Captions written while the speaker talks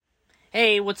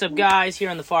Hey, what's up, guys? Here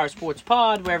on the Fire Sports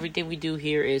Pod, where everything we do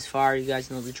here is fire. You guys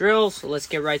know the drill. So let's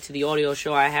get right to the audio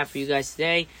show I have for you guys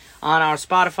today on our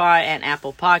Spotify and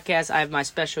Apple Podcasts. I have my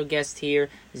special guest here,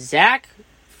 Zach.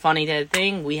 Funny that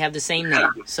thing, we have the same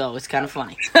name, so it's kind of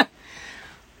funny.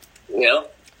 Yeah.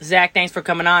 Zach, thanks for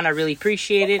coming on. I really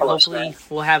appreciate it. Hopefully,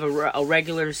 we'll have a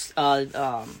regular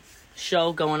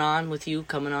show going on with you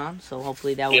coming on. So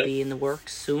hopefully that will be in the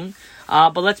works soon.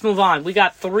 But let's move on. We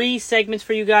got 3 segments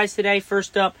for you guys today.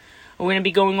 First up, we're going to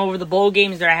be going over the bowl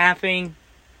games that are happening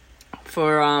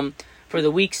for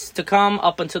the weeks to come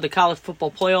up until the college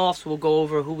football playoffs. We'll go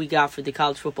over who we got for the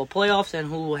college football playoffs and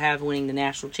who will have winning the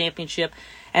national championship.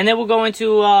 And then we'll go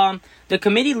into the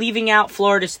committee leaving out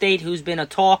Florida State, who's been a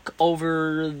talk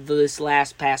over this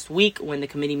past week when the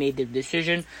committee made their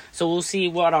decision. So we'll see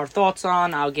what our thoughts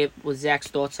on. I'll get what Zach's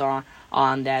thoughts are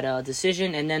on that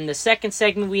decision. And then the second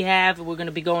segment we have, we're going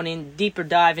to be going in deeper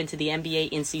dive into the NBA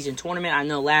in-season tournament. I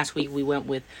know last week we went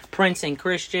with Prince and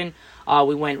Christian.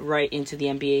 We went right into the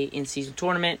NBA in-season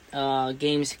tournament.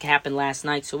 Games happened last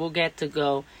night, so we'll get to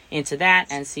go into that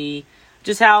and see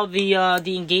just how the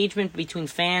engagement between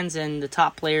fans and the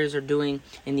top players are doing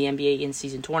in the NBA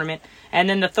in-season tournament. And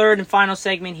then the third and final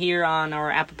segment here on our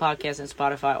Apple Podcast and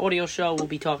Spotify audio show, we'll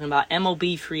be talking about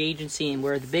MLB free agency and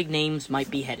where the big names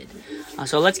might be headed.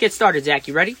 So let's get started. Zach,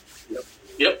 you ready?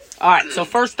 Yep. All right, so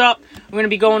first up, we're going to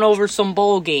be going over some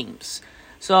bowl games.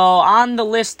 So on the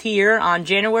list here, on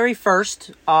January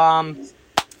 1st,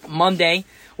 Monday,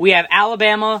 we have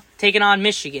Alabama taking on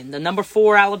Michigan. The number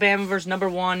 4 Alabama versus number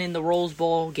 1 in the Rose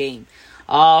Bowl game.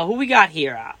 Who we got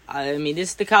here? I mean, this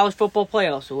is the college football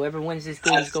playoffs. So whoever wins this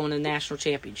game is going to the national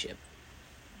championship.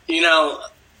 You know,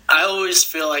 I always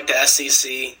feel like the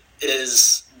SEC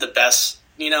is the best,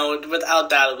 without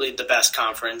doubtedly the best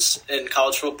conference in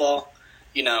college football.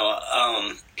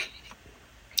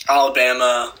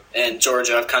 Alabama and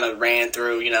Georgia have kind of ran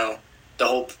through, the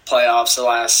whole playoffs the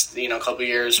last, couple of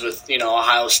years with,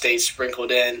 Ohio State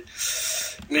sprinkled in.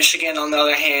 Michigan, on the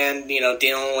other hand,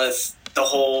 dealing with the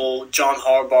whole John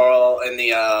Harbaugh and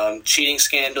the cheating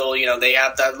scandal, they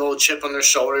have that little chip on their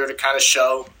shoulder to kind of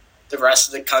show the rest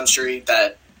of the country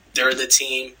that they're the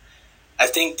team. I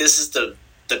think this is the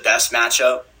best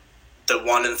matchup, the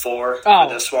 1 and 4 for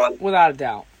this one. Without a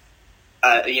doubt.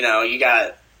 You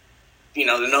got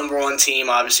the number 1 team,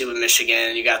 obviously, with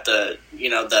Michigan. You got the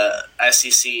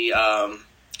SEC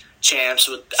champs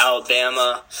with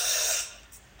Alabama.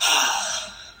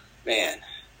 Man,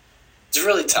 it's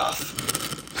really tough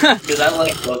because I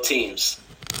like both teams.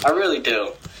 I really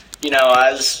do.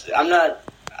 I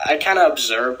kind of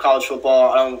observe college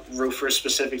football. I don't root for a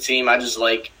specific team. I just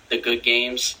like the good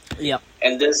games. Yep.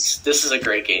 And this is a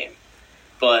great game,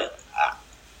 but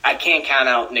I can't count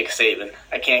out Nick Saban.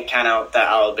 I can't count out that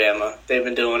Alabama. They've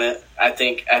been doing it. I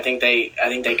think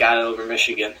they got it over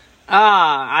Michigan.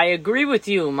 I agree with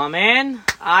you, my man.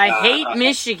 I hate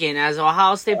Michigan as an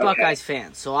Ohio State Buckeyes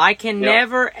fan, so I can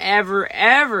never, ever,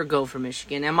 ever go for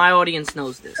Michigan, and my audience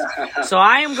knows this. So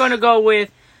I am going to go with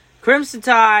Crimson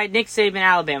Tide, Nick Saban,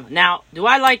 Alabama. Now, do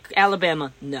I like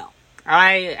Alabama? No.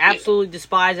 I absolutely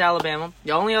despise Alabama.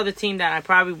 The only other team that I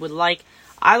probably would like,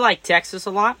 I like Texas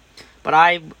a lot. But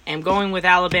I am going with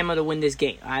Alabama to win this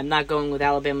game. I'm not going with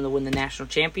Alabama to win the national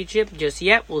championship just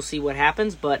yet. We'll see what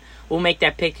happens, but we'll make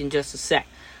that pick in just a sec.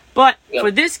 But for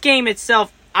this game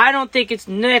itself, I don't think it's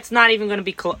not even going to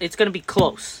be close. It's going to be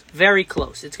close, very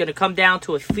close. It's going to come down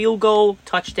to a field goal,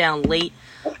 touchdown late.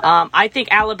 I think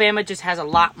Alabama just has a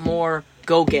lot more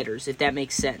go-getters, if that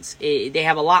makes sense. They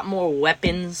have a lot more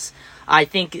weapons. I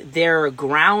think their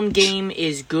ground game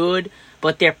is good,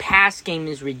 but their pass game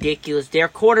is ridiculous. Their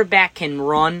quarterback can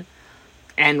run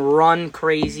and run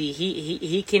crazy.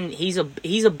 He can. He's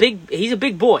a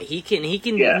big boy. He can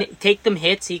take them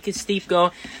hits. He can keep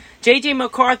going. J.J.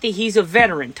 McCarthy, he's a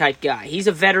veteran type guy. He's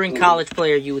a veteran college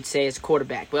player, you would say, as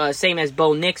quarterback. Same as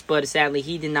Bo Nix, but sadly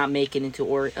he did not make it into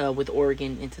with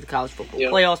Oregon into the college football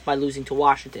playoffs by losing to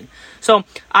Washington. So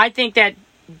I think that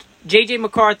J.J.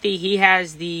 McCarthy, he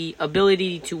has the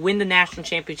ability to win the national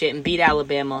championship and beat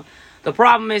Alabama. The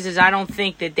problem is I don't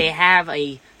think that they have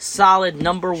a solid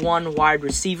number 1 wide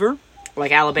receiver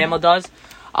like Alabama does.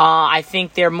 I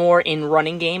think they're more in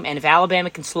running game, and if Alabama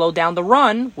can slow down the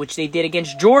run, which they did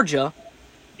against Georgia,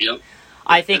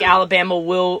 I think Alabama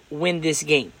will win this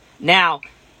game. Now,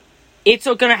 it's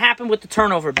going to happen with the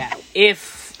turnover battle.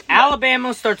 If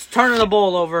Alabama starts turning the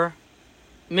ball over,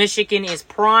 Michigan is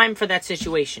prime for that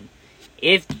situation.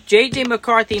 If J.J.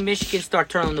 McCarthy and Michigan start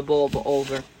turning the ball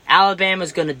over,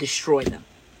 Alabama's going to destroy them.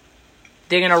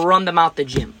 they're going to run them out the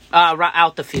gym,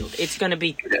 out the field. It's going to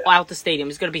be out the stadium.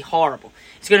 It's going to be horrible.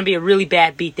 It's going to be a really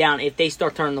bad beatdown if they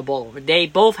start turning the ball over. They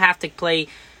both have to play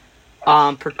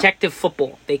protective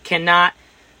football. They cannot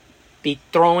be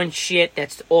throwing shit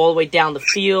that's all the way down the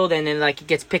field and then like it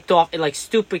gets picked off, like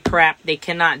stupid crap. They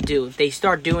cannot do. If they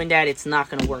start doing that, it's not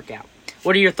going to work out.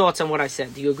 What are your thoughts on what I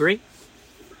said? Do you agree?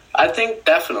 I think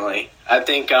definitely. I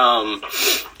think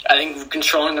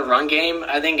controlling the run game,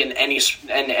 I think in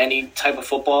any type of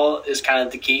football is kind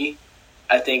of the key.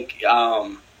 I think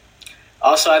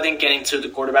also I think getting to the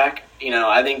quarterback.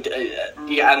 I think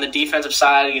on the defensive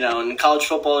side, in college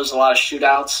football there's a lot of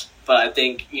shootouts, but I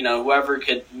think whoever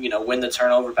could win the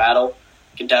turnover battle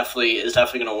is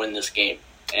definitely going to win this game.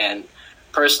 And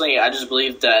personally, I just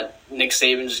believe that Nick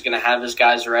Saban is going to have his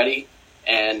guys ready,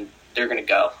 and they're going to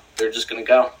go. They're just going to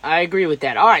go. I agree with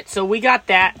that. All right, so we got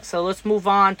that. So let's move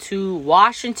on to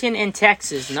Washington and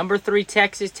Texas. Number 3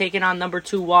 Texas taking on number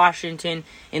 2 Washington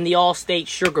in the All-State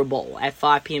Sugar Bowl at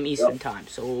 5 p.m. Eastern Time.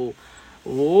 So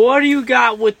what do you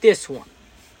got with this one?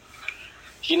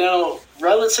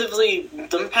 Relatively,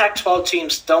 the Pac-12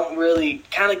 teams don't really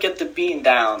kind of get the beating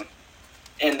down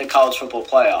in the college football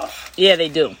playoff. Yeah, they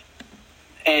do.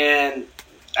 And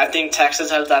I think Texas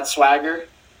has that swagger.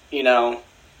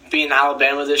 Being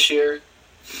Alabama this year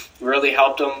really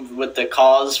helped them with the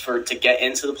cause to get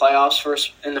into the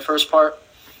playoffs in the first part.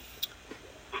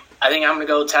 I think I'm going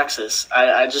to go with Texas.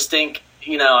 I just think,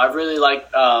 I really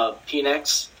like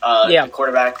Penix, the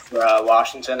quarterback for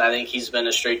Washington. I think he's been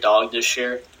a straight dog this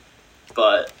year.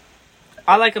 But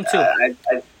I like him too.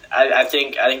 I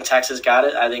think Texas got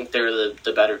it. I think they're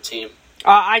the better team.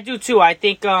 I do too. I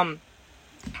think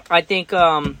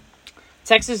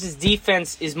Texas's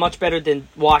defense is much better than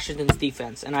Washington's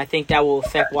defense, and I think that will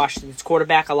affect Washington's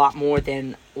quarterback a lot more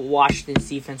than Washington's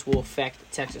defense will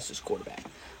affect Texas's quarterback.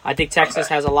 I think Texas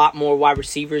has a lot more wide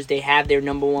receivers. They have their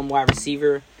number 1 wide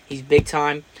receiver. He's big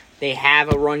time. They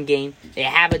have a run game. They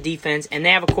have a defense, and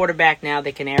they have a quarterback now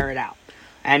that can air it out.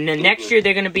 And then next year,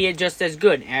 they're going to be just as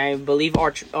good. I believe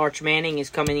Arch Manning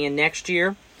is coming in next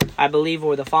year. I believe,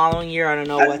 or the following year. I don't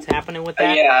know what's happening with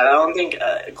that. Yeah, I don't think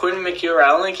Quentin McEwen. I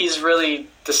don't think he's really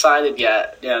decided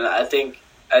yet. Yeah, I think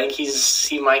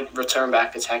he might return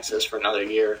back to Texas for another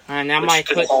year, and that might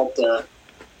halt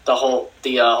the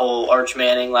whole Arch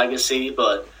Manning legacy.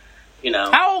 But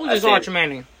how old is Arch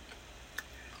Manning?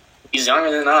 He's younger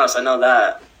than us. I know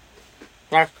that.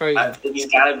 That's crazy. I think he's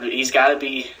got to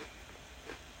be.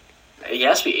 He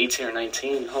has to be 18 or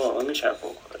 19. Hold on, let me check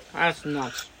real quick. That's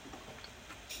nuts.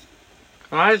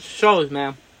 That shows,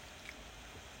 man.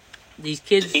 These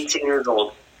kids... 18 years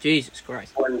old. Jesus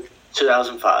Christ. Born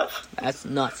 2005. That's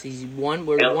nuts.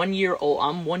 We're 1 year old.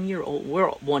 I'm 1 year old. We're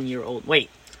 1 year old. Wait.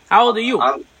 How old are you?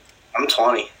 I'm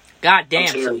 20. God damn.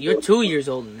 So you're 2 years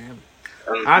older than him.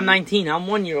 I'm 19. I'm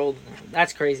 1 year older than him.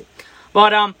 That's crazy.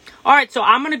 But, all right. So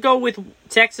I'm going to go with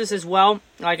Texas as well.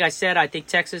 Like I said, I think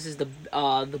Texas is the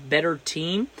better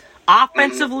team.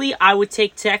 Offensively, I would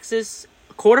take Texas.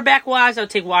 Quarterback-wise, I would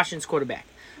take Washington's quarterback.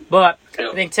 But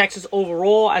I think Texas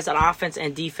overall, as an offense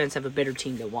and defense, have a better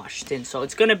team than Washington. So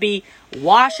it's going to be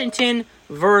Washington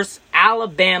versus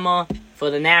Alabama for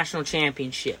the national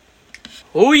championship.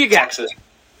 Who you got?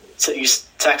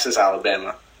 Texas,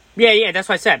 Alabama. Yeah, that's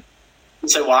what I said. You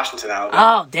said Washington,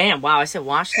 Alabama. Oh, damn. Wow, I said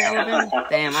Washington, Alabama?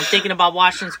 Damn, I'm thinking about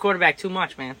Washington's quarterback too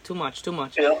much, man. Too much.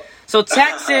 Yeah. So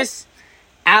Texas,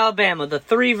 Alabama, the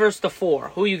 3 versus the 4.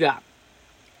 Who you got?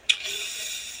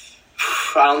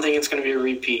 I don't think it's going to be a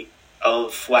repeat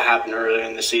of what happened earlier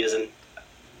in the season.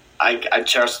 I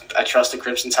trust the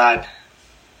Crimson Tide.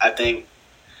 I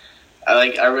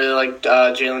really like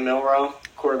Jalen Milroe,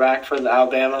 quarterback for the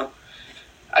Alabama.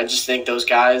 I just think those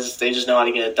guys, they just know how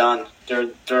to get it done. They're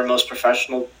the most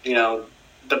professional.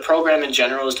 The program in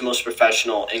general is the most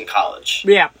professional in college.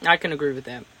 Yeah, I can agree with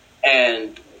that.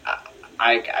 And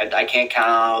I can't count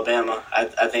on Alabama.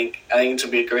 I think it's going to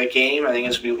be a great game. I think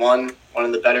it's going to be one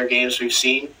of the better games we've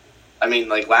seen. I mean,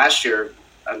 like last year,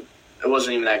 it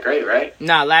wasn't even that great, right?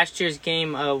 No, last year's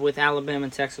game with Alabama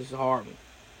and Texas was horrible.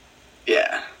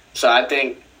 Yeah. So I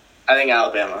think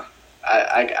Alabama.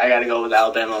 I got to go with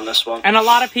Alabama on this one. And a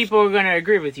lot of people are going to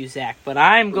agree with you, Zach. But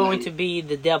I'm going to be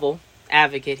the devil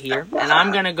advocate here, and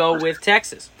I'm going to go with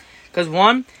Texas. Because,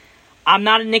 one, I'm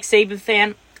not a Nick Saban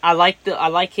fan. I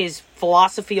like his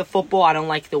philosophy of football. I don't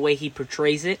like the way he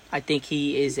portrays it. I think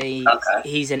he is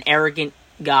he's an arrogant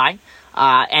guy.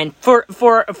 And for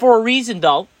a reason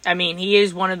though. I mean, he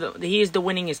is the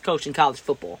winningest coach in college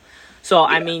football. So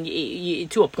yeah. I mean,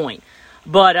 to a point.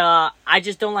 But I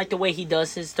just don't like the way he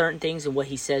does his certain things, and what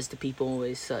he says to people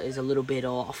is a little bit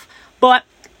off. But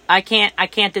I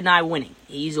can't deny winning.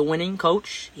 He's a winning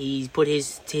coach. He's put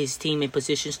his team in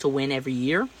positions to win every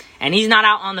year, and he's not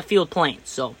out on the field playing.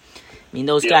 So, I mean,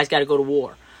 those guys got to go to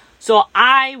war. So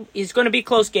it's going to be a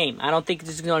close game. I don't think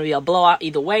this is going to be a blowout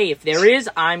either way. If there is,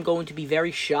 I'm going to be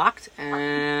very shocked,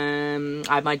 and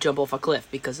I might jump off a cliff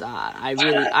because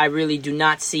I really do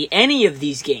not see any of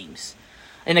these games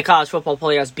in the college football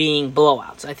playoffs being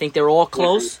blowouts. I think they're all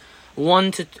close.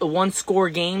 One score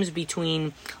games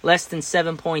between less than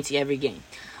 7 points every game.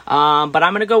 But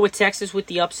I'm going to go with Texas with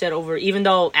the upset over, even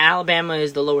though Alabama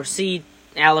is the lower seed,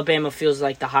 Alabama feels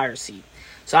like the higher seed.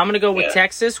 So I'm going to go with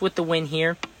Texas with the win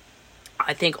here.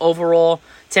 I think overall,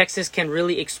 Texas can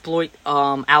really exploit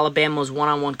Alabama's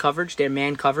one-on-one coverage, their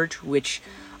man coverage, which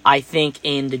I think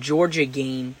in the Georgia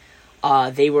game,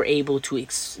 they were able to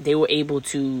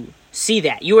see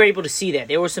that. You were able to see that.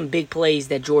 There were some big plays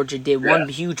that Georgia did. One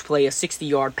huge play, a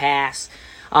 60-yard pass.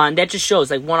 And that just shows,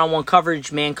 like, one-on-one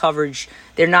coverage, man coverage,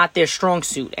 they're not their strong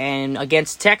suit. And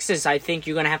against Texas, I think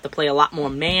you're going to have to play a lot more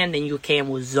man than you can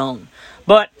with zone.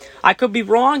 But I could be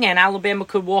wrong, and Alabama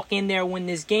could walk in there, win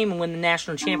this game, and win the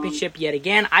national championship yet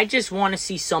again. I just want to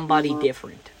see somebody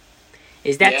different.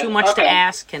 Is that too much to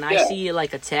ask? Can I see,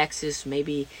 like, a Texas,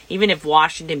 maybe, even if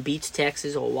Washington beats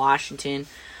Texas or Washington?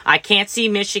 I can't see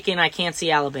Michigan. I can't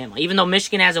see Alabama. Even though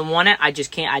Michigan hasn't won it, I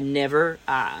just can't.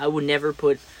 I would never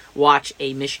watch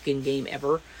a Michigan game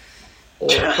ever or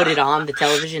put it on the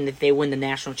television if they win the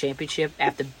national championship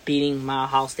after beating my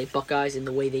Ohio State Buckeyes in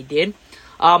the way they did.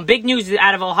 Big news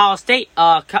out of Ohio State,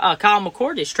 Kyle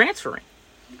McCord is transferring.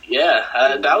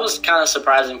 Yeah, that was kind of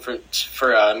surprising for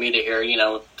me to hear. You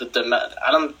know,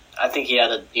 I think he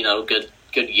had a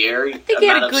good year. I think he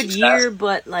had a good year,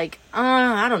 but like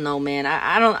I don't know, man.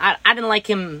 I didn't like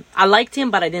him. I liked him,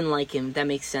 but I didn't like him. If that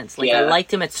makes sense. Like I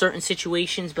liked him at certain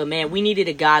situations, but man, we needed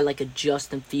a guy like a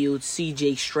Justin Fields,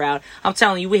 C.J. Stroud. I'm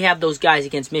telling you, we have those guys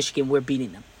against Michigan. We're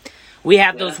beating them. We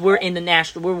have those. We're winning the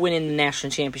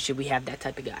national championship. We have that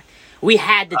type of guy. We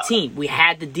had the team. We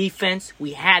had the defense.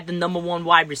 We had the number one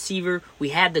wide receiver. We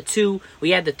had the 2. We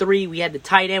had the 3. We had the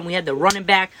tight end. We had the running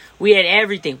back. We had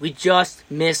everything. We just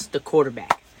missed the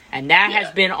quarterback. And that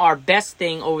has been our best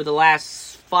thing over the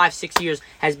last 5-6 years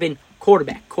has been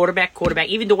quarterback.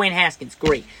 Even Dwayne Haskins,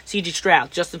 great. C.J.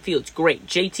 Stroud, Justin Fields, great.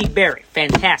 J.T. Barrett,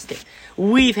 fantastic.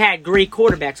 We've had great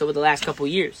quarterbacks over the last couple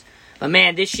of years. But,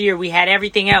 man, this year we had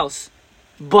everything else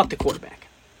but the quarterback.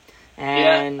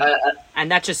 And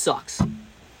that just sucks.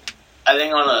 I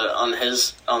think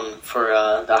for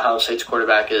the Ohio State's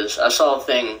quarterback is I saw a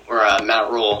thing where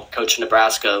Matt Rule, coach of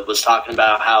Nebraska, was talking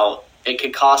about how it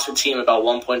could cost the team about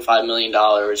 $1.5 million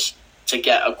to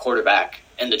get a quarterback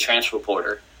in the transfer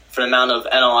portal for the amount of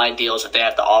NLI deals that they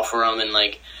have to offer them, and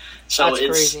so that's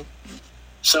crazy.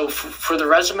 So for the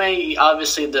resume,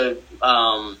 obviously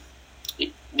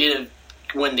he didn't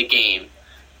win the game,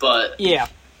 but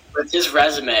with his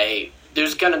resume,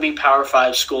 there's going to be Power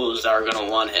 5 schools that are going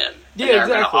to want him. Yeah, they're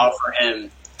going to offer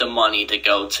him the money to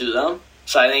go to them.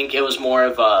 So I think it was more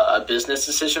of a business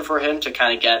decision for him to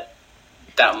kind of get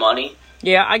that money.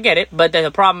 Yeah, I get it. But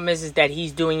the problem is that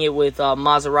he's doing it with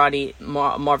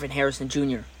Marvin Harrison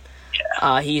Jr.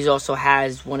 Yeah. He also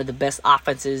has one of the best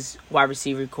offenses, wide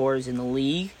receiver cores in the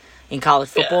league. In college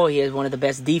football, he has one of the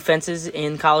best defenses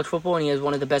in college football, and he has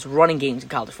one of the best running games in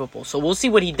college football. So we'll see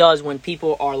what he does when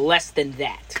people are less than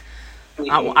that.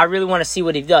 I really want to see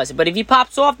what he does. But if he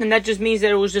pops off, then that just means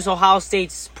that it was just Ohio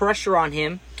State's pressure on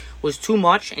him was too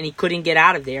much, and he couldn't get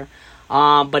out of there.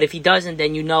 But if he doesn't,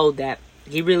 then you know that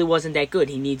he really wasn't that good.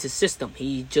 He needs a system.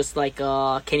 He just like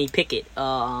Kenny Pickett.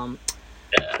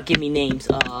 Give me names.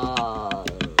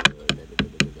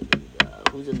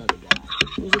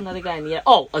 Who's another guy in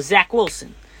the Zach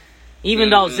Wilson. Even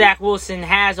though Zach Wilson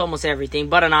has almost everything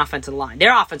but an offensive line.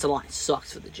 Their offensive line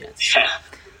sucks for the Jets. Yeah.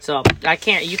 So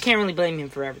you can't really blame him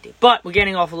for everything. But we're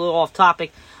getting a little off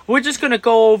topic. We're just gonna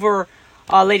go over,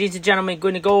 ladies and gentlemen,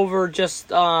 just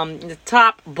the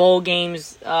top bowl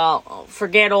games.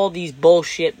 Forget all these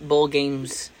bullshit bowl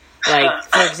games. Like,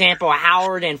 for example,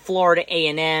 Howard and Florida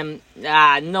A&M.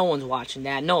 No one's watching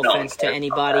that. No offense to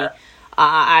anybody.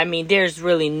 I mean, there's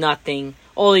really nothing.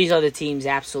 All these other teams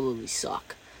absolutely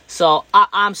suck. So,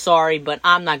 I'm sorry, but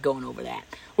I'm not going over that.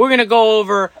 We're going to go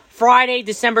over Friday,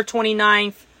 December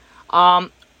 29th.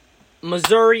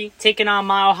 Missouri taking on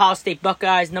my Ohio State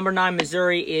Buckeyes. Number 9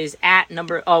 Missouri is in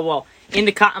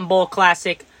the Cotton Bowl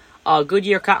Classic.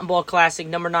 Goodyear Cotton Bowl Classic.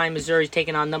 Number 9 Missouri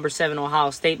taking on number 7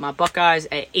 Ohio State. My Buckeyes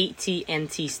at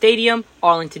AT&T Stadium,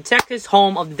 Arlington, Texas,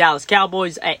 home of the Dallas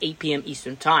Cowboys at 8 p.m.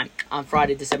 Eastern Time on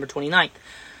Friday, December 29th.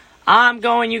 I'm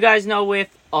going, you guys know,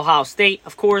 with Ohio State.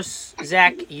 Of course,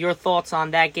 Zach, your thoughts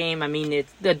on that game? I mean, it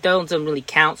doesn't really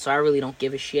count, so I really don't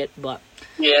give a shit. But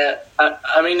yeah,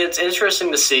 I mean, it's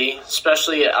interesting to see.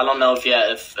 Especially, I don't know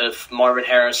if Marvin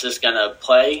Harris is gonna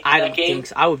play I that don't game. think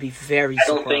so. I would be very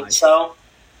surprised. I don't think so.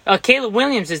 Caleb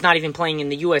Williams is not even playing in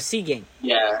the USC game.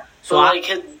 Yeah. So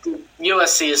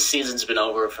USC's season's been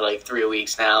over for like 3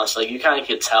 weeks now, so you kind of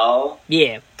could tell.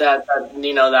 Yeah. That's what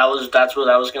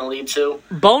that was going to lead to.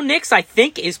 Bo Nix, I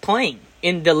think, is playing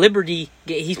in the Liberty.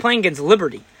 He's playing against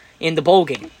Liberty in the bowl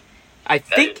game. I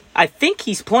think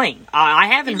he's playing. I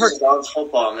haven't heard. He loves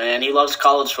football, man. He loves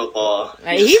college football.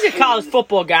 He's a college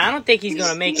football guy. I don't think he's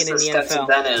going to make it in the Stetson NFL.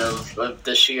 Bennett of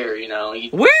this year,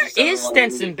 Where is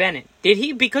Stetson Bennett? Did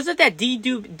he, because of that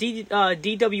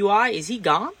DWI? Is he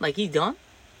gone? Like he's done?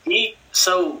 He's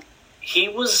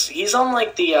on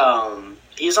like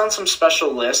he's on some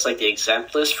special list, like the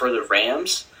exempt list for the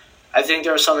Rams. I think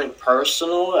there was something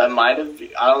personal. I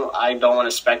don't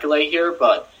want to speculate here,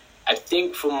 but I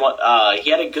think from what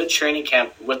he had a good training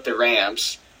camp with the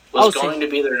Rams, was going to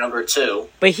be their number 2.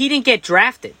 But he didn't get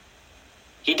drafted.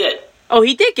 He did. Oh,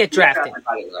 he did get drafted.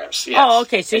 Rams, yes. Oh,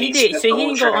 okay. So he did. So he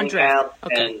didn't go undrafted.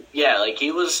 Okay. And like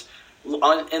he was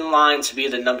in line to be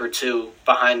the number 2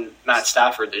 behind Matt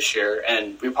Stafford this year,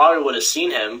 and we probably would have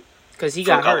seen him because he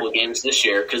got a couple of games this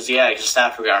year. Because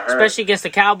Stafford got hurt, especially against the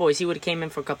Cowboys. He would have came in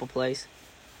for a couple plays.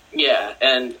 Yeah,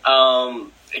 and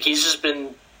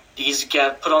he's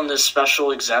got put on this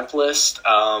special exempt list.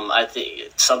 I think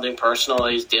it's something personal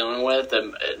he's dealing with.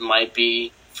 And it might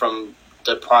be from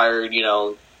the prior,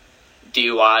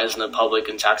 DUIs and the public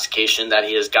intoxication that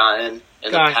he has gotten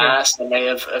in the past that may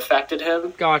have affected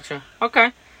him. Gotcha.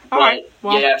 Okay. All right.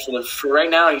 Well, for right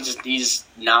now, he's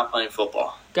not playing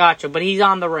football. Gotcha. But he's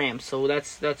on the Rams, so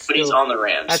that's. But he's on the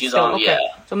Rams. He's on. Okay. Yeah.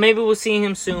 So maybe we'll see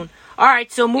him soon. All right.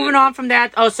 So moving on from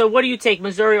that. Oh, so what do you take?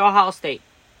 Missouri, Ohio State.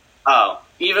 Oh,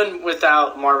 even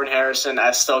without Marvin Harrison,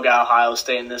 I still got Ohio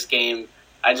State in this game.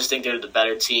 I just think they're the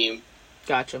better team.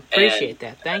 Gotcha. Appreciate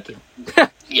that. Thank you.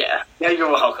 Yeah,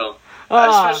 you're welcome.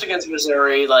 Especially against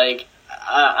Missouri, like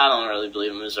I don't really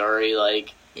believe in Missouri.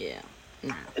 Like, yeah,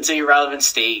 it's an irrelevant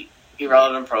state,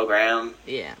 irrelevant program.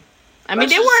 Yeah, I mean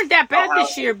they weren't that bad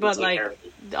this year, but like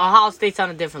Ohio State's on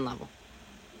a different level.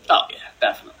 Oh yeah,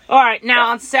 definitely. All right, now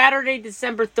on Saturday,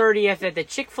 December 30th at the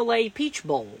Chick-fil-A Peach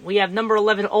Bowl, we have number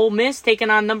 11 Ole Miss taking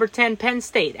on number 10 Penn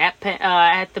State at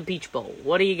the Peach Bowl.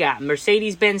 What do you got?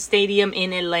 Mercedes-Benz Stadium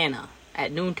in Atlanta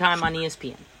at noontime on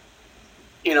ESPN.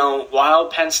 While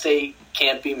Penn State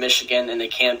can't beat Michigan and they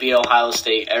can't beat Ohio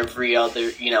State every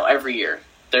year,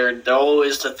 they're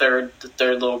always the third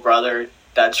little brother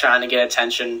that's trying to get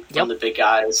attention from the big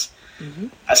guys. Mm-hmm.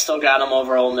 I still got them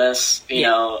over Ole Miss.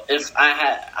 If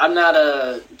I'm not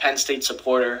a Penn State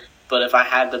supporter, but if I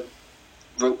had to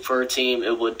root for a team,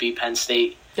 it would be Penn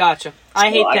State. Gotcha.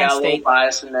 I hate Penn State. I got a little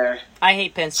bias in there. I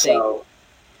hate Penn State. So,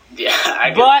 yeah,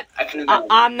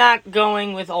 I'm not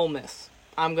going with Ole Miss.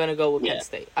 I'm going to go with Penn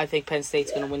State. I think Penn State's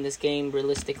going to win this game.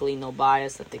 Realistically, no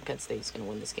bias. I think Penn State's going to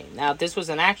win this game. Now, if this was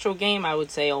an actual game, I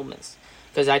would say Ole Miss.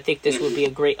 Because I think this would be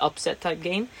a great upset type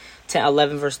game.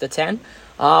 11 versus the 10.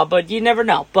 But you never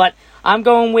know. But I'm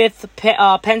going with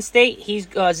Penn State.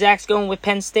 Zach's going with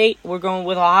Penn State. We're going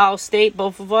with Ohio State,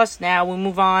 both of us. Now we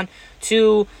move on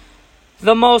to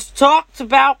the most talked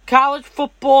about college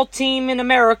football team in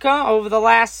America over the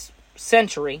last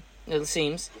century, it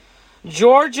seems.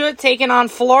 Georgia taking on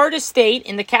Florida State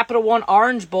in the Capital One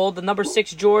Orange Bowl. The number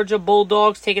 6 Georgia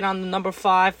Bulldogs taking on the number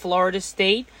 5 Florida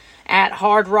State at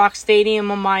Hard Rock Stadium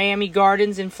on Miami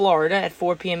Gardens in Florida at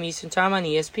 4 p.m. Eastern Time on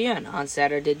ESPN on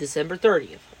Saturday, December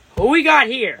 30th. Who we got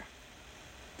here?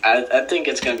 I think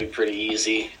it's going to be pretty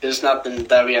easy. There's nothing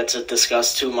that we had to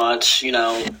discuss too much.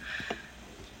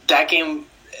 That game,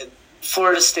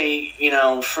 Florida State,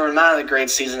 for not a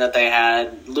great season that they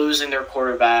had, losing their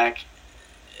quarterback,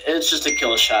 it's just a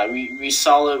kill shot. We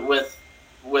saw it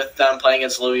with them playing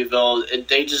against Louisville.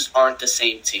 They just aren't the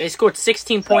same team. They scored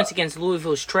 16 points against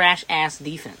Louisville's trash-ass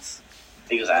defense.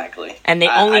 Exactly. And they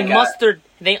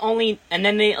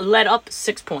they let up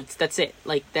 6 points. That's it.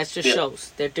 Like, that just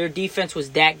shows that their defense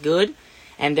was that good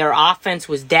and their offense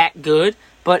was that good,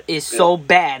 but is so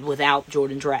bad without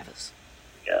Jordan Travis.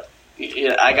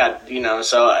 Yeah, I got,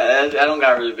 so I don't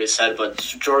got really be said, but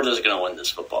Georgia's going to win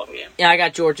this football game. Yeah, I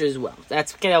got Georgia as well.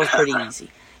 That was pretty easy.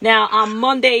 Now, on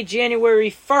Monday, January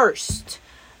 1st,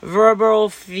 Verbal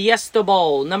Fiesta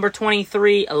Bowl, number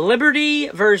 23, Liberty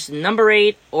versus number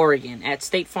 8, Oregon, at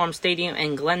State Farm Stadium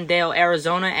in Glendale,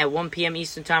 Arizona, at 1 p.m.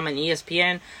 Eastern Time on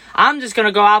ESPN. I'm just going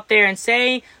to go out there and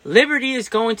say Liberty is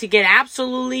going to get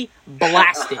absolutely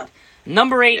blasted.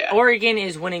 Number 8, Oregon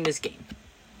is winning this game.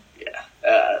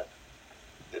 Yeah.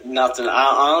 Nothing.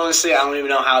 Honestly, I don't even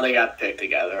know how they got picked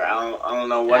together. I don't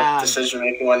know what decision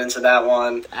making went into that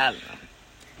one. I don't know.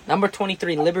 Number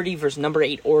 23 Liberty versus number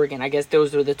 8 Oregon. I guess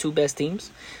those are the two best teams.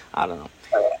 I don't know.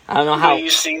 I don't know how. You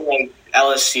see, like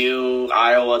LSU,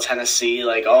 Iowa, Tennessee,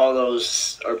 like all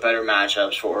those are better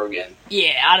matchups for Oregon.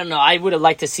 Yeah, I don't know. I would have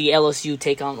liked to see LSU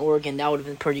take on Oregon. That would have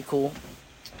been pretty cool.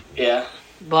 Yeah.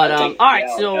 But all right.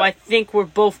 So I think we're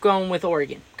both going with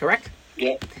Oregon. Correct?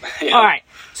 Yep. All right.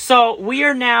 So we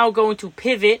are now going to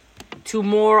pivot to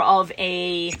more of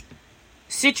a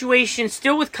situation,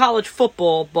 still with college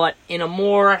football, but in a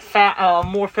more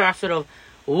facet of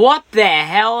what the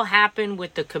hell happened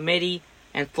with the committee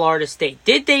and Florida State.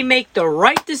 Did they make the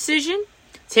right decision,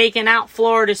 taking out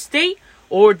Florida State,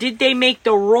 or did they make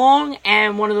the wrong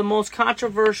and one of the most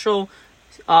controversial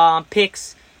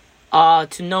picks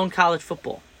to known college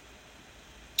football?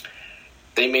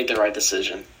 They made the right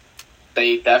decision.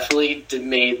 They definitely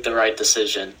made the right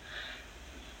decision.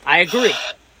 I agree.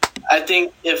 I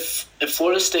think if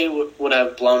Florida State would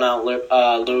have blown out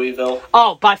Louisville...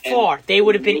 Oh, by far. They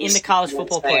would have been in the college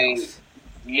football playoffs.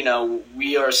 You know,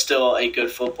 we are still a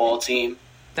good football team.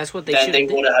 That's what they should have done. did.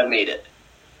 They would have made it.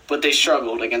 But they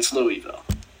struggled against Louisville.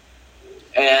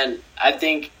 And I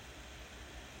think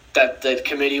that the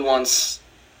committee wants,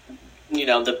 you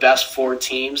know, the best 4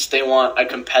 teams. They want a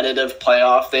competitive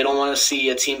playoff. They don't want to see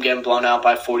a team getting blown out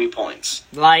by 40 points.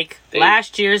 Like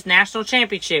last year's national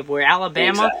championship where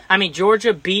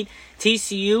Georgia beat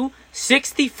TCU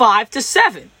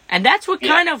 65-7. And that's what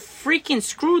kind of freaking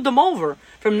screwed them over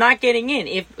from not getting in.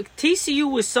 If TCU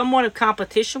was somewhat of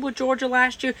competition with Georgia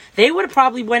last year, they would have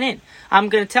probably went in. I'm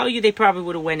going to tell you they probably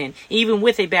would have went in, even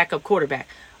with a backup quarterback,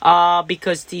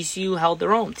 because TCU held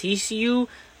their own. TCU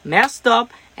messed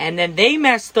up, and then they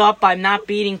messed up by not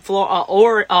beating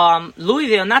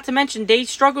Louisville. Not to mention, they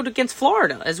struggled against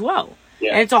Florida as well.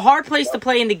 Yeah. And it's a hard place to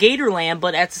play in the Gatorland,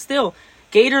 but that's still...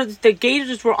 the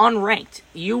Gators were unranked.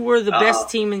 You were the best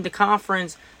team in the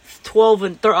conference,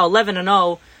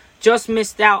 11-0. Just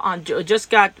missed out on.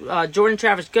 Just got Jordan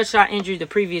Travis gut shot injury the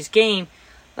previous game.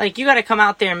 Like, you got to come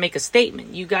out there and make a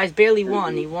statement. You guys barely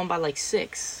won. You won by like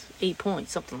 8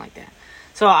 points, something like that.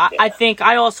 So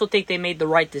I also think they made the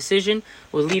right decision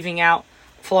with leaving out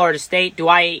Florida State. Do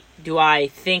I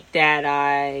think that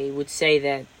I would say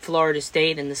that Florida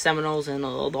State and the Seminoles and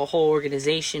the whole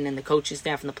organization and the coaching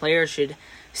staff and the players should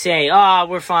say,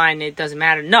 we're fine, it doesn't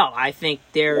matter? No, I think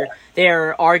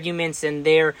their arguments and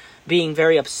their being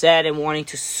very upset and wanting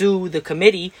to sue the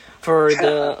committee for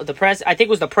the pres. I think it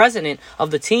was the president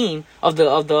of the team of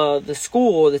the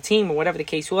school or the team or whatever the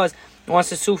case was, wants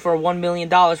to sue for $1 million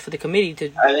for the committee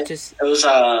to. It was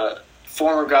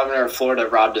former governor of Florida,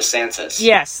 Ron DeSantis.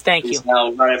 Yes, thank you. He's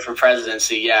now running for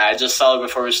presidency. Yeah, I just saw it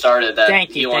before we started that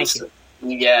he wants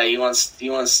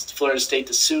Florida State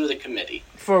to sue the committee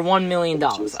for $1 million.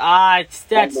 I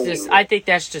think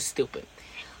that's just stupid.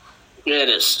 It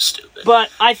is stupid. But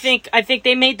I think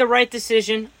they made the right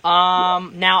decision. Now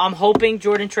I'm hoping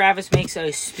Jordan Travis makes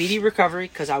a speedy recovery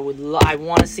because I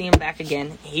want to see him back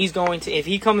again. He's going to, if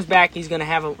he comes back, he's gonna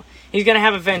have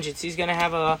a vengeance. He's gonna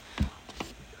have a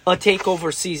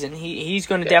takeover season. He's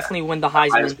going to definitely win the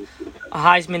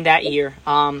Heisman that year.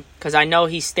 Because I know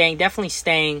he's definitely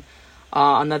staying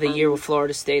another year with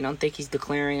Florida State. I don't think he's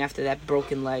declaring after that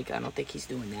broken leg. I don't think he's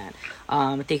doing that.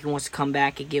 I think he wants to come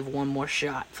back and give one more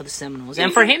shot for the Seminoles.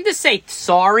 And for him to say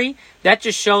sorry, that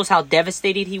just shows how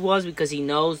devastated he was because he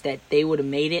knows that they would have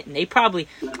made it. And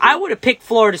I would have picked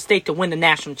Florida State to win the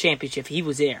national championship if he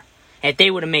was there. If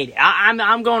they would have made it.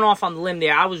 I'm going off on the limb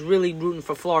there. I was really rooting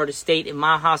for Florida State if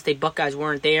my Ohio State Buckeyes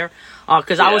weren't there.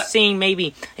 Because I was seeing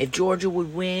maybe if Georgia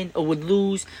would win or would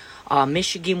lose,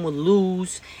 Michigan would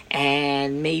lose,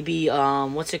 and maybe,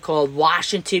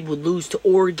 Washington would lose to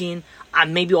Oregon.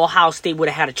 Maybe Ohio State would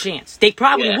have had a chance. They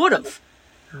probably would have.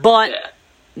 But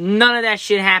none of that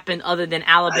shit happened other than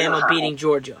Alabama beating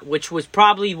Georgia, which was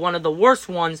probably one of the worst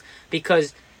ones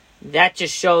because that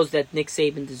just shows that Nick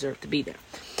Saban deserved to be there.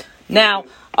 Now,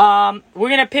 we're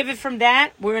going to pivot from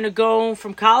that. We're going to go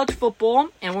from college football,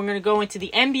 and we're going to go into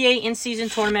the NBA in-season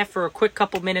tournament for a quick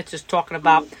couple minutes just talking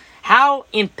about how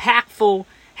impactful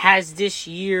has this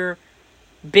year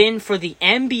been for the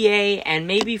NBA and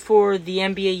maybe for the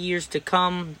NBA years to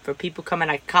come, for people coming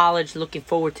out of college looking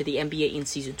forward to the NBA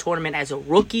in-season tournament as a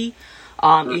rookie,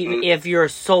 even if you're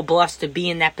so blessed to be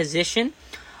in that position.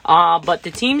 But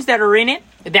the teams that were in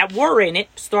it,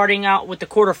 starting out with the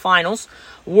quarterfinals,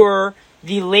 were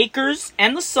the Lakers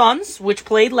and the Suns, which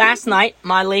played last night.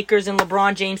 My Lakers and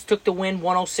LeBron James took the win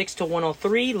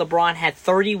 106-103. LeBron had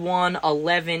 31,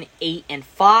 11, 8, and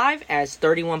 5 as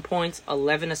 31 points,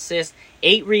 11 assists,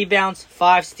 8 rebounds,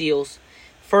 5 steals,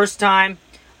 First time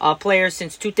player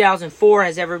since 2004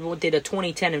 has ever did a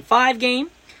 20-10-5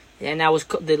 game. And that was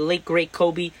the late, great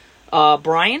Kobe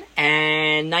Bryant.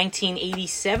 And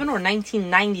 1987 or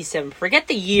 1997. Forget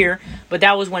the year. But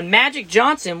that was when Magic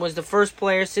Johnson was the first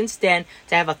player since then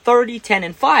to have a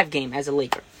 30-10-5 game as a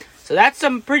Laker. So that's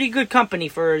some pretty good company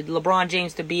for LeBron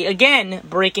James to be, again,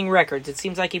 breaking records. It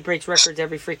seems like he breaks records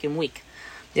every freaking week.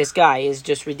 This guy is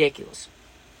just ridiculous.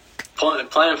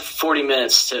 Playing 40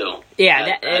 minutes, too.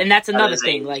 Yeah, and that's another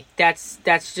thing. Like, that's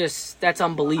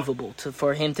unbelievable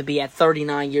for him to be at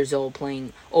 39 years old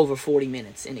playing over 40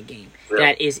 minutes in a game. Really?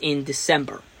 That is in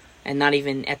December and not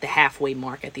even at the halfway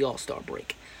mark at the All-Star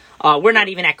break. We're not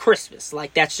even at Christmas.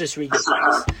 Like, that's just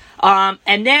ridiculous.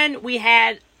 And then we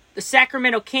had the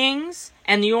Sacramento Kings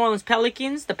and New Orleans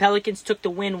Pelicans. The Pelicans took the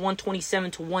win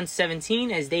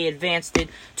 127-117 as they advanced it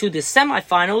to the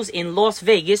semifinals in Las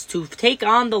Vegas to take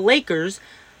on the Lakers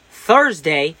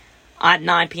Thursday at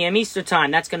 9 p.m. Eastern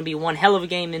Time. That's going to be one hell of a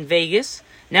game in Vegas.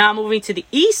 Now moving to the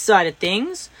east side of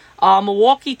things,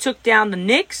 Milwaukee took down the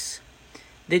Knicks.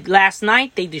 Last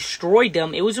night, they destroyed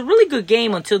them. It was a really good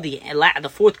game until the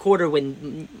fourth quarter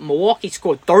when Milwaukee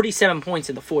scored 37 points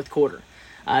in the fourth quarter.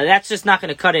 That's just not going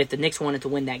to cut it if the Knicks wanted to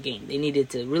win that game. They needed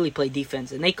to really play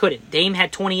defense, and they couldn't. Dame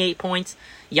had 28 points.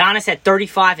 Giannis had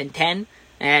 35 and 10,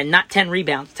 and not 10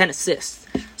 rebounds, 10 assists.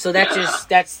 So that's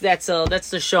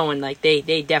the showing. Like they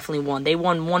definitely won. They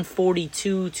won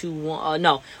 146 to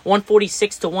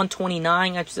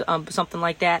 129, something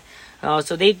like that.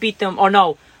 So they beat them.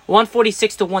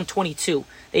 146 to 122.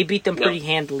 They beat them pretty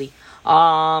handily.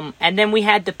 And then we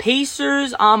had the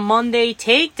Pacers on Monday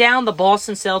take down the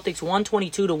Boston Celtics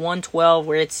 122 to 112,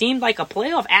 where it seemed like a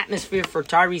playoff atmosphere for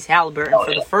Tyrese Halliburton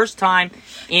for the first time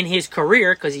in his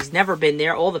career, because he's never been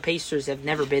there. All the Pacers have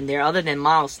never been there, other than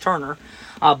Miles Turner.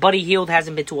 Buddy Hield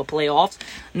hasn't been to a playoffs.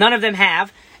 None of them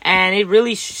have, and it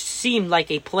really seemed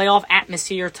like a playoff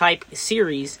atmosphere type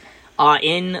series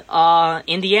in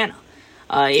Indiana.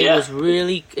 It was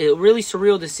really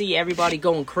surreal to see everybody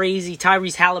going crazy.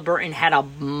 Tyrese Halliburton had a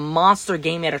monster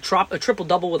game. He had a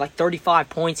triple-double with like 35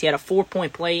 points. He had a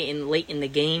 4-point play late in the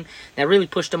game that really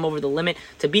pushed him over the limit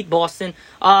to beat Boston.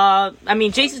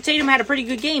 Jason Tatum had a pretty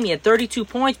good game. He had 32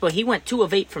 points, but he went 2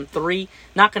 of 8 from 3.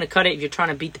 Not going to cut it if you're trying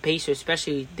to beat the Pacers,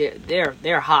 especially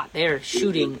they're hot. They're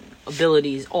shooting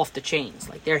abilities off the chains.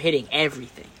 Like, they're hitting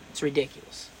everything. It's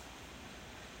ridiculous.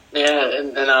 Yeah,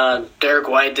 and Derek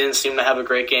White didn't seem to have a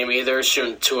great game either,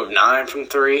 shooting 2 of 9 from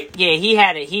 3. Yeah, he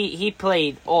had it. He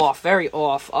played off, very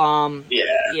off.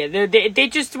 They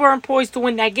just weren't poised to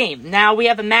win that game. Now we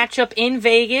have a matchup in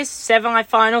Vegas,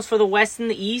 semifinals for the West and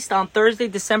the East on Thursday,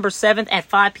 December 7th at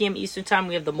 5 p.m. Eastern Time.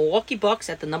 We have the Milwaukee Bucks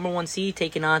at the number 1 seed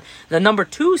taking on the number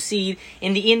 2 seed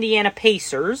in the Indiana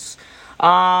Pacers.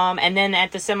 And then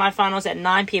at the semifinals at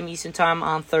 9 p.m. Eastern Time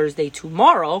on Thursday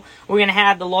tomorrow, we're going to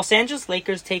have the Los Angeles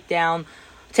Lakers take on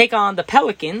the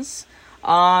Pelicans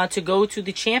to go to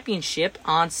the championship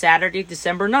on Saturday,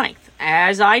 December 9th.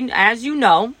 As you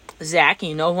know, Zach,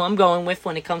 you know who I'm going with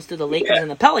when it comes to the Lakers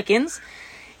and the Pelicans.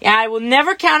 I will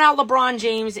never count out LeBron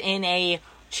James in a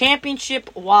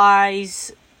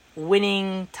championship-wise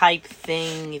winning type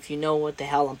thing, if you know what the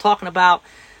hell I'm talking about.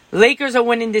 Lakers are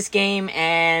winning this game,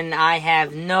 and I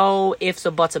have no ifs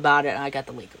or buts about it. I got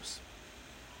the Lakers.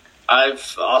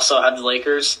 I've also had the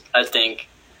Lakers. I think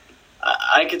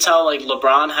I could tell like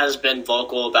LeBron has been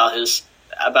vocal about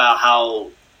how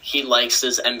he likes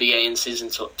this NBA in-season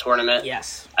tournament.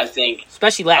 Yes, I think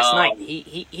especially last night.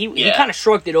 He kind of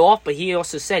shrugged it off, but he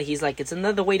also said he's like it's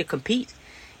another way to compete.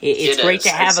 It's great to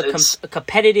have a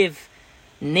competitive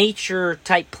nature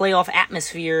type playoff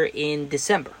atmosphere in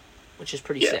December, which is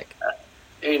pretty sick.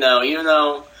 Even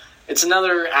though it's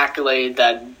another accolade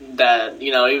that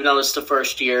even though it's the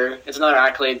first year, it's another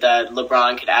accolade that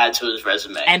LeBron could add to his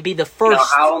resume and be the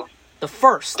first, the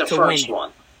first to win it.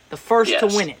 The first to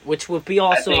win it, which would be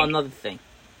also another thing.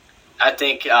 I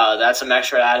think that's some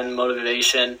extra added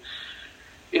motivation.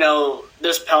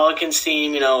 This Pelicans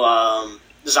team,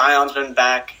 Zion's been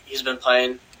back. He's been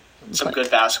playing good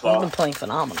basketball. He's been playing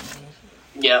phenomenal.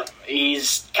 Yeah,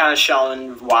 he's kind of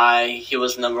showing why he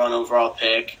was the number 1 overall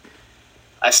pick.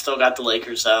 I still got the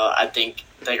Lakers, though. I think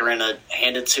they're going to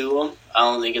hand it to them. I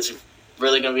don't think it's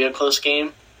really going to be a close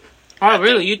game.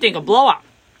 You think a blowout?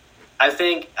 I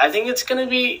think it's going to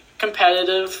be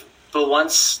competitive, but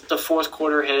once the fourth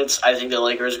quarter hits, I think the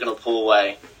Lakers are going to pull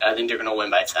away. I think they're going to win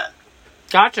by 10.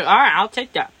 Gotcha. All right, I'll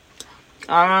take that.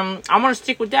 I'm going to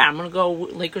stick with that. I'm going to go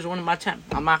Lakers winning by 10.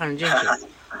 I'm not going to jinx it.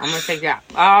 I'm going to take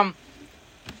that.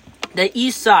 The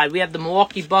east side, we have the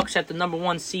Milwaukee Bucks at the number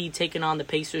 1 seed taking on the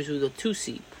Pacers, who's the 2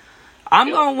 seed. I'm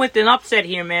going with an upset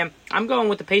here, man. I'm going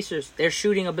with the Pacers. Their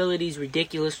shooting ability is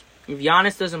ridiculous. If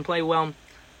Giannis doesn't play well,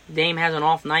 Dame has an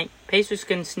off night, Pacers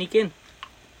can sneak in.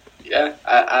 Yeah,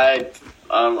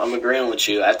 I'm agreeing with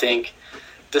you. I think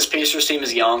this Pacers team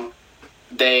is young.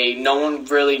 Everyone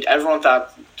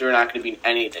thought they were not going to be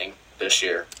anything this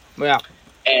year. Yeah.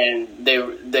 And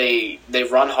they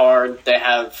run hard. They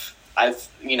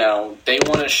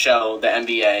want to show the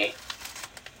NBA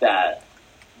that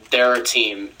they're a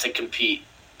team to compete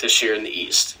this year in the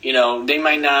East. They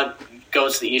might not go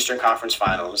to the Eastern Conference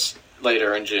Finals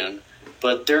later in June,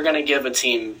 but they're going to give a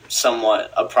team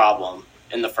somewhat a problem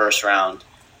in the first round.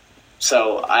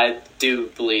 So I do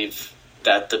believe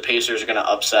that the Pacers are going to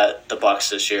upset the Bucks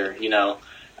this year.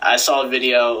 I saw a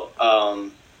video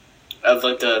of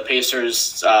the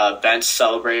Pacers bench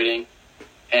celebrating,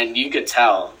 and you could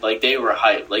tell they were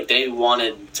hyped. They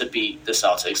wanted to beat the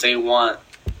Celtics. They want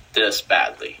this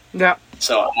badly. Yeah.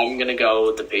 So I'm going to go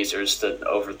with the Pacers to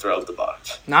overthrow the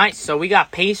Bucks. Nice. So we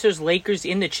got Pacers-Lakers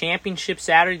in the championship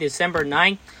Saturday, December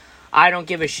 9th. I don't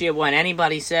give a shit what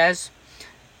anybody says.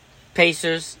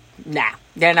 Pacers, nah.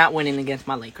 They're not winning against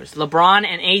my Lakers. LeBron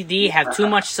and AD have too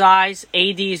much size.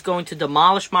 AD is going to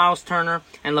demolish Miles Turner,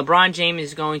 and LeBron James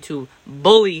is going to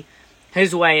bully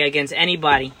his way against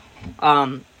anybody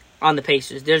on the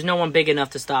Pacers. There's no one big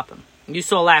enough to stop him. You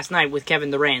saw last night with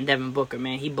Kevin Durant and Devin Booker,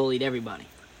 man. He bullied everybody.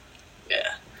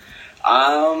 Yeah.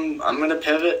 I'm going to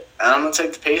pivot, and I'm going to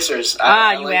take the Pacers. You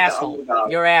asshole.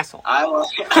 You're an asshole. I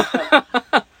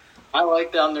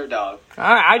like the underdog.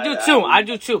 All right, I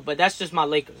do too, but that's just my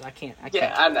Lakers. I can't.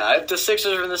 Yeah, I know. If the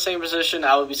Sixers are in the same position,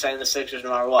 I would be saying the Sixers no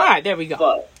matter what. All right, there we go.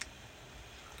 But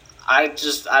I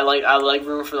like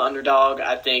room for the underdog.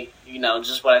 I think,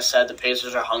 just what I said, the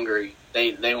Pacers are hungry.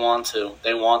 They want to.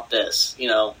 They want this,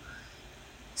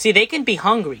 See, they can be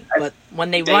hungry, but when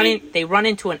they run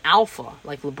into an alpha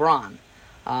like LeBron,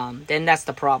 then that's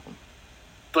the problem.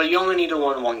 But you only need to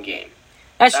win one game.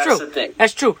 That's true. The thing.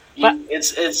 That's true. But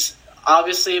it's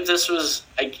obviously if this was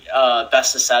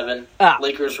best of 7,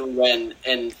 Lakers would win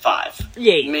in 5.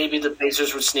 Yeah. Maybe the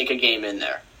Pacers would sneak a game in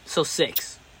there. So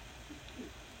 6.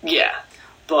 Yeah,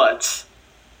 but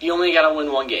you only got to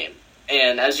win one game.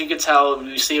 And as you can tell,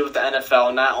 you see it with the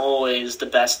NFL, not always the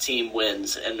best team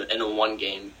wins in a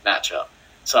one-game matchup.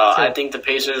 So True. I think the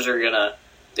Pacers are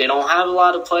they don't have a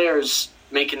lot of players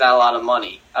making that a lot of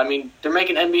money. I mean, they're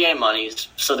making NBA money,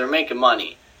 so they're making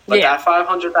money. But that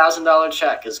 $500,000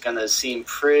 check is going to seem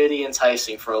pretty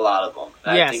enticing for a lot of them.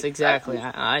 Yes, exactly.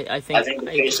 I think the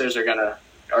Pacers are gonna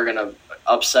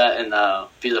upset and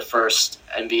be the first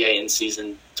NBA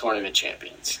in-season tournament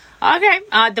champions. Okay.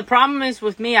 The problem is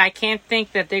with me, I can't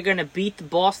think that they're going to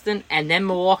beat Boston and then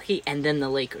Milwaukee and then the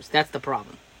Lakers. That's the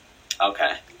problem.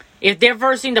 Okay. If they're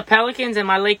versing the Pelicans and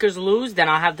my Lakers lose, then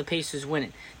I'll have the Pacers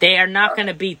winning. They are not going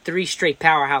to beat 3 straight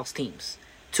powerhouse teams.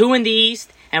 2 in the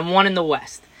East and 1 in the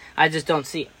West. I just don't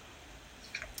see it.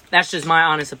 That's just my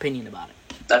honest opinion about it.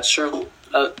 That's true.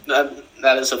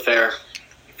 That is a fair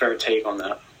take on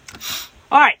that.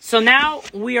 All right, so now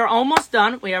we are almost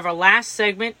done. We have our last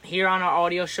segment here on our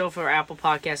audio show for Apple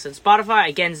Podcasts and Spotify.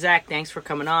 Again, Zach, thanks for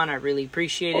coming on. I really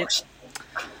appreciate it.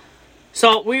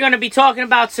 So we're going to be talking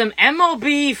about some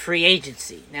MLB free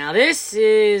agency. Now, this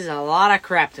is a lot of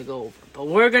crap to go over, but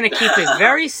we're going to keep it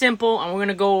very simple, and we're going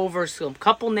to go over some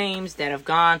couple names that have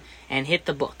gone and hit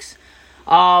the books.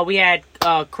 We had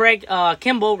Craig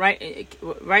Kimball, right?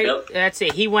 Yep. That's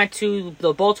it. He went to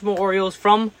the Baltimore Orioles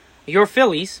from your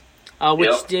Phillies.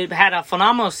 Had a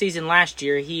phenomenal season last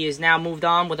year. He has now moved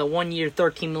on with a 1-year,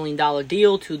 $13 million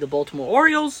deal to the Baltimore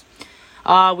Orioles.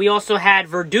 We also had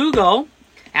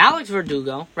Alex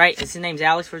Verdugo, right? His name's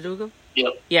Alex Verdugo?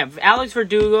 Yep. Yeah, Alex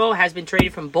Verdugo has been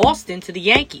traded from Boston to the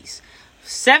Yankees.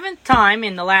 7th time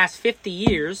in the last 50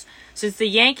 years since the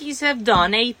Yankees have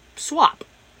done a swap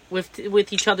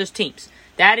with each other's teams.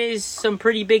 That is some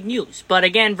pretty big news. But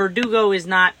again, Verdugo is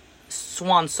not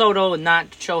Juan Soto,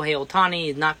 not Shohei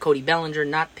Ohtani, not Cody Bellinger,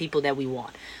 not people that we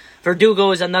want.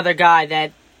 Verdugo is another guy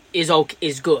that is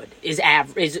good, is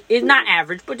not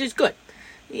average, but is good.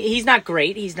 He's not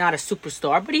great, he's not a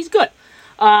superstar, but he's good.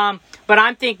 But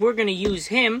I think we're going to use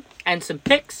him and some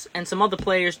picks and some other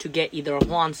players to get either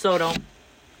Juan Soto,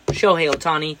 Shohei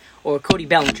Ohtani, or Cody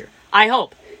Bellinger. I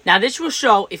hope. Now, this will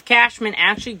show if Cashman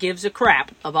actually gives a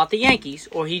crap about the Yankees,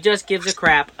 or he just gives a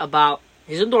crap about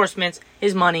his endorsements,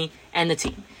 his money, and the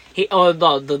team, or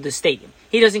the stadium.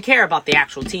 He doesn't care about the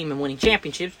actual team and winning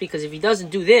championships, because if he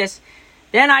doesn't do this,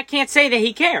 then I can't say that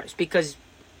he cares, because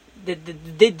the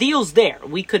deal's there.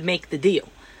 We could make the deal.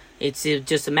 It's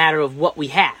just a matter of what we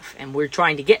have, and we're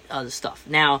trying to get other stuff.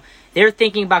 Now, they're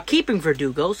thinking about keeping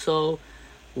Verdugo, so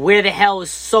where the hell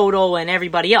is Soto and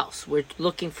everybody else? We're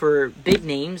looking for big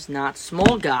names, not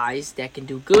small guys that can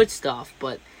do good stuff,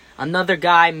 but another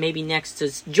guy maybe next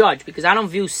to Judge, because I don't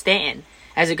view Stanton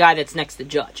as a guy that's next to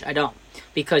Judge. I don't.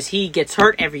 Because he gets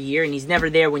hurt every year, and he's never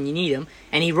there when you need him,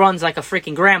 and he runs like a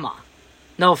freaking grandma.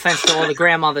 No offense to all the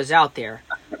grandmothers out there.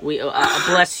 We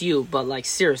bless you, but, like,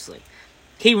 seriously.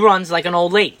 He runs like an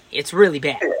old lady. It's really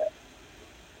bad.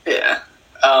 Yeah.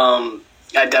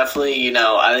 I definitely,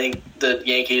 I think the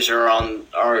Yankees are on,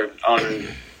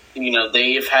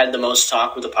 they've had the most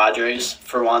talk with the Padres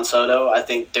for Juan Soto. I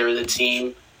think they're the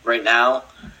team right now.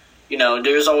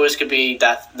 There's always could be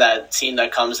that team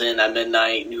that comes in at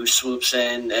midnight who swoops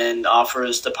in and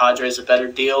offers the Padres a better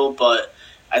deal, but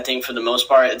I think for the most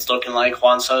part, it's looking like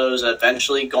Juan Soto is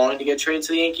eventually going to get traded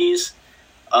to the Yankees.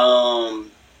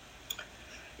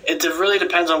 It really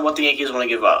depends on what the Yankees want to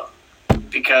give up,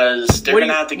 because they're going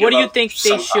to have to give up. What do you think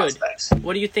they should? Prospects.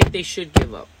 What do you think they should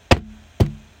give up?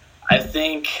 I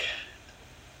think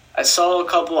I saw a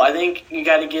couple. I think you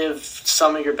got to give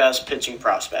some of your best pitching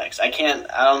prospects. I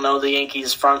don't know the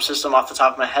Yankees farm system off the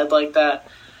top of my head like that,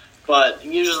 but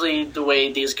usually the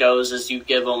way these goes is you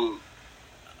give them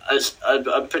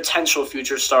a potential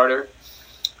future starter.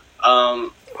 I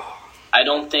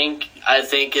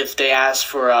think if they ask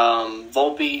for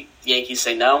Volpe, Yankees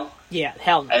say no. Yeah,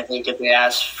 hell no. I think if they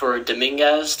ask for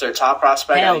Dominguez, their top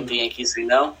prospect, I think the Yankees say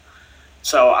no.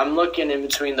 So I'm looking in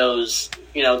between those,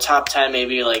 top 10,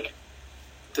 maybe like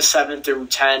the 7 through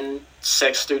 10,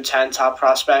 6 through 10 top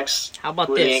prospects. How about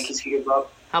who this? The Yankees can give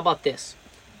up. How about this?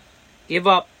 Give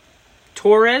up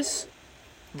Torres,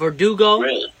 Verdugo,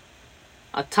 really?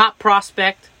 A top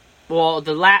prospect. Well,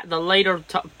 the later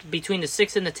between the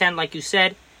 6 and the 10, like you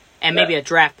said, and maybe a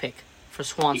draft pick for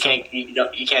Swan.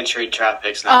 You can't trade draft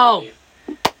picks now. Oh,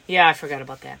 yeah, I forgot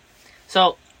about that.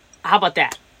 So, how about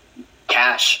that?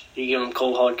 Cash. You give them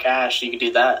cold hard cash. You could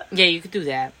do that. Yeah, you could do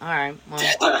that. All right.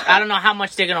 Well, I don't know how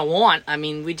much they're gonna want. I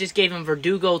mean, we just gave him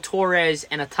Verdugo, Torres,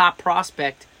 and a top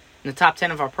prospect in the top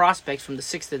 10 of our prospects from the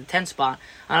 6th to the 10th spot.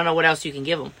 I don't know what else you can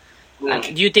give them.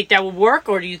 Do you think that would work,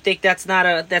 or do you think that's not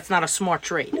a smart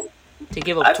trade to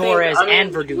give up Torres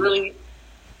and Verdugo?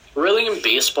 Really, in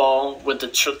baseball, with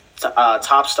the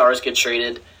top stars get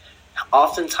traded,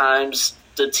 oftentimes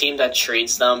the team that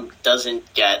trades them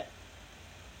doesn't get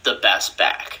the best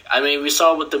back. I mean, we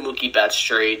saw with the Mookie Betts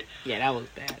trade. Yeah, that was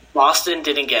bad. Boston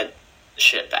didn't get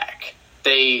shit back.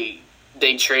 They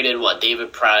traded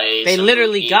David Price. They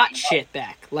literally got shit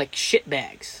back, like shit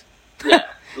bags. Yeah,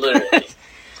 literally.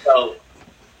 So,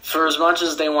 for as much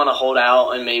as they want to hold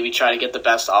out and maybe try to get the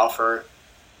best offer,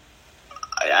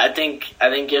 I think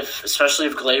especially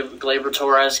if Gleyber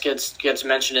Torres gets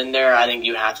mentioned in there, I think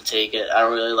you have to take it. I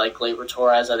really like Gleyber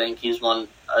Torres. I think he's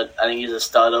a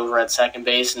stud over at second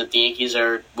base, and if the Yankees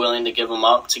are willing to give him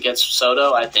up to get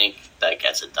Soto, I think that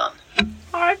gets it done.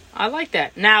 All right, I like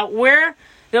that. Now,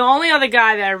 the only other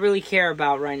guy that I really care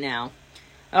about right now,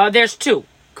 there's two.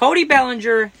 Cody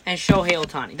Bellinger and Shohei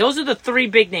Ohtani. Those are the three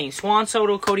big names. Juan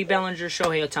Soto, Cody Bellinger,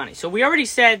 Shohei Ohtani. So we already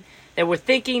said that we're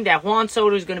thinking that Juan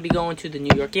Soto is going to be going to the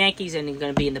New York Yankees and he's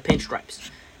going to be in the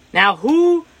pinstripes. Now,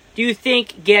 who do you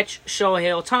think gets Shohei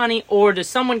Ohtani? Or does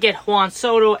someone get Juan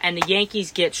Soto and the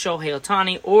Yankees get Shohei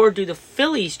Ohtani? Or do the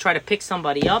Phillies try to pick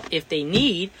somebody up if they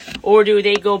need? Or do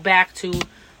they go back to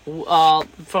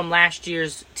from last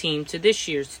year's team to this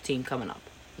year's team coming up?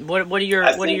 What are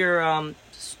your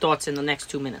thoughts in the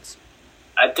next 2 minutes?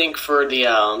 I think for the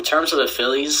terms of the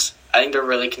Phillies, I think they're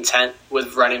really content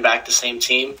with running back the same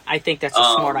team. I think that's a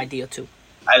smart idea too.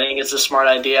 I think it's a smart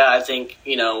idea. I think,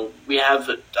 we have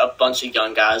a bunch of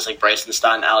young guys like Bryson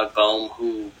Stott and Alec Boehm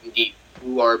who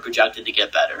are projected to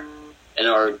get better and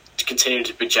are continue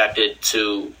to projected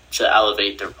to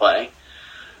elevate their play.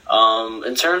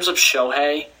 In terms of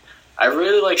Shohei, I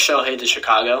really like Shohei to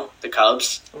Chicago, the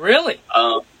Cubs. Really?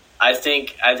 I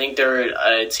think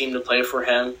they're a team to play for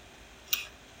him.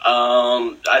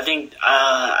 I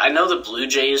know the Blue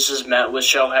Jays has met with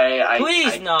Shohei.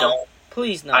 Please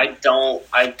no.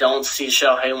 I don't see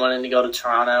Shohei wanting to go to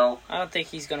Toronto. I don't think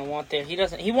he's going to want there. He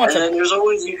doesn't. He wants. And then there's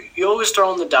always you always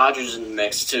throw in the Dodgers in the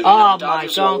mix too. Oh my!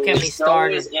 Don't get me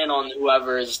started. Always in on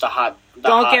whoever is the hot.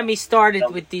 Don't get me started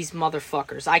with these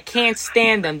motherfuckers. I can't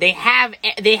stand them. They had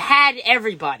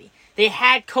everybody. They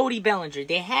had Cody Bellinger.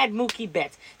 They had Mookie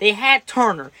Betts. They had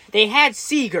Turner. They had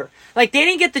Seager. Like, they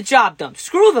didn't get the job done.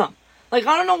 Screw them. Like,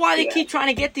 I don't know why they keep trying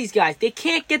to get these guys. They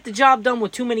can't get the job done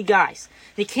with too many guys.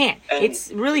 They can't.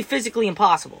 It's really physically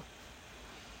impossible.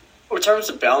 In terms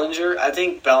of Bellinger, I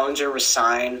think Bellinger was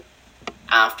signed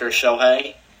after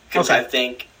Shohei. Because I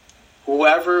think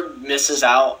whoever misses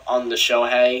out on the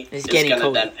Shohei is going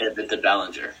to then pivot to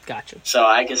Bellinger. Gotcha. So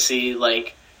I could see,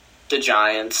 like, the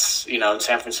Giants, in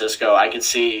San Francisco. I could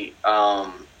see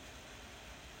I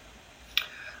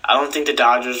don't think the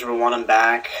Dodgers will want him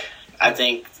back. I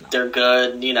think they're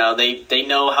good. They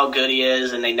know how good he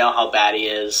is and they know how bad he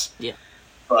is. Yeah.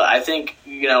 But I think,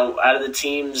 out of the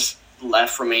teams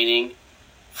left remaining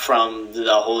from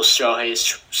the whole Shohei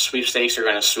sweepstakes are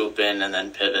going to swoop in and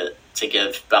then pivot to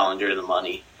give Bellinger the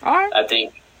money. All right. I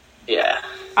think, yeah.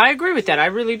 I agree with that. I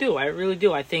really do.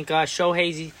 I think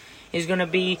Shohei is going to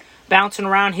be bouncing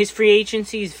around. His free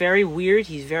agency is very weird.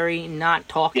 He's very not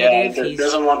talkative. Yeah, he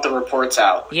doesn't want the reports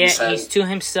out. Yeah, he's to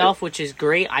himself, which is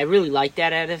great. I really like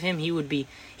that out of him.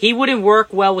 He wouldn't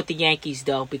work well with the Yankees,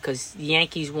 though, because the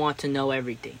Yankees want to know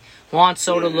everything. Juan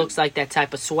Soto looks like that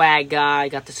type of swag guy,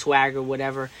 got the swag or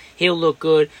whatever. He'll look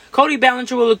good. Cody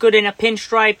Bellinger will look good in a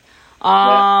pinstripe.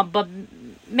 But,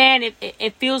 man,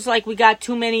 it feels like we got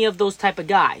too many of those type of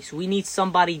guys. We need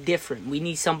somebody different. We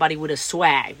need somebody with a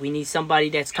swag. We need somebody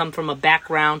that's come from a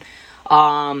background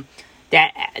that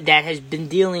has been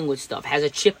dealing with stuff, has a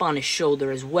chip on his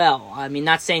shoulder as well. I mean,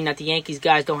 not saying that the Yankees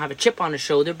guys don't have a chip on his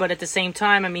shoulder, but at the same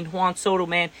time, I mean, Juan Soto,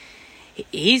 man,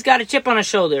 he's got a chip on his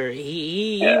shoulder.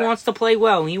 He wants to play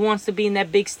well. He wants to be in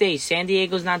that big stage. San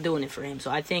Diego's not doing it for him.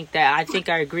 So I think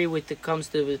I agree with it comes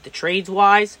to the trades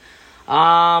wise.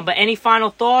 But any final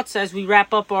thoughts as we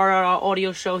wrap up our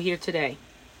audio show here today?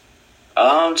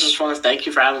 Just want to thank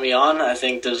you for having me on. I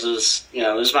think this is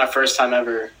my first time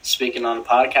ever speaking on a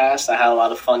podcast. I had a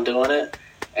lot of fun doing it,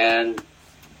 and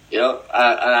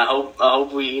I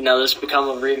hope we this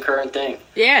become a recurring thing.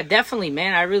 Yeah, definitely,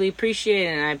 man. I really appreciate it,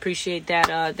 and I appreciate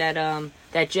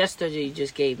that gesture that you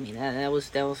just gave me. That was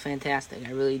fantastic.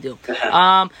 I really do.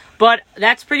 But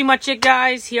that's pretty much it,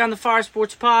 guys, here on the Fire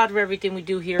Sports Pod, where everything we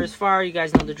do here is fire. You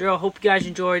guys know the drill. Hope you guys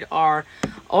enjoyed our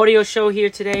audio show here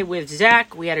today with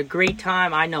Zach. We had a great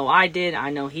time. I know I did.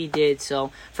 I know he did.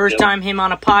 So first time him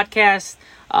on a podcast.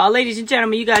 Ladies and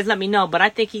gentlemen, you guys let me know, but I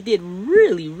think he did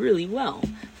really, really well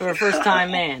for a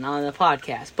first-time man on the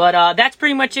podcast. But that's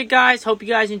pretty much it, guys. Hope you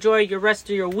guys enjoy your rest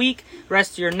of your week,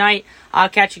 rest of your night. I'll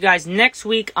catch you guys next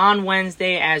week on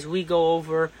Wednesday as we go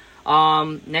over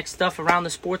next stuff around the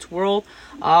sports world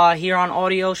here on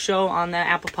Audio Show on the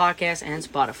Apple Podcast and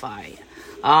Spotify.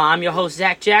 I'm your host,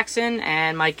 Zach Jackson,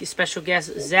 and my special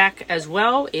guest, Zach, as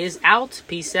well, is out.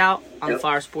 Peace out on the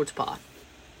Fire Sports Pod.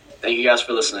 Thank you guys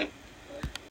for listening.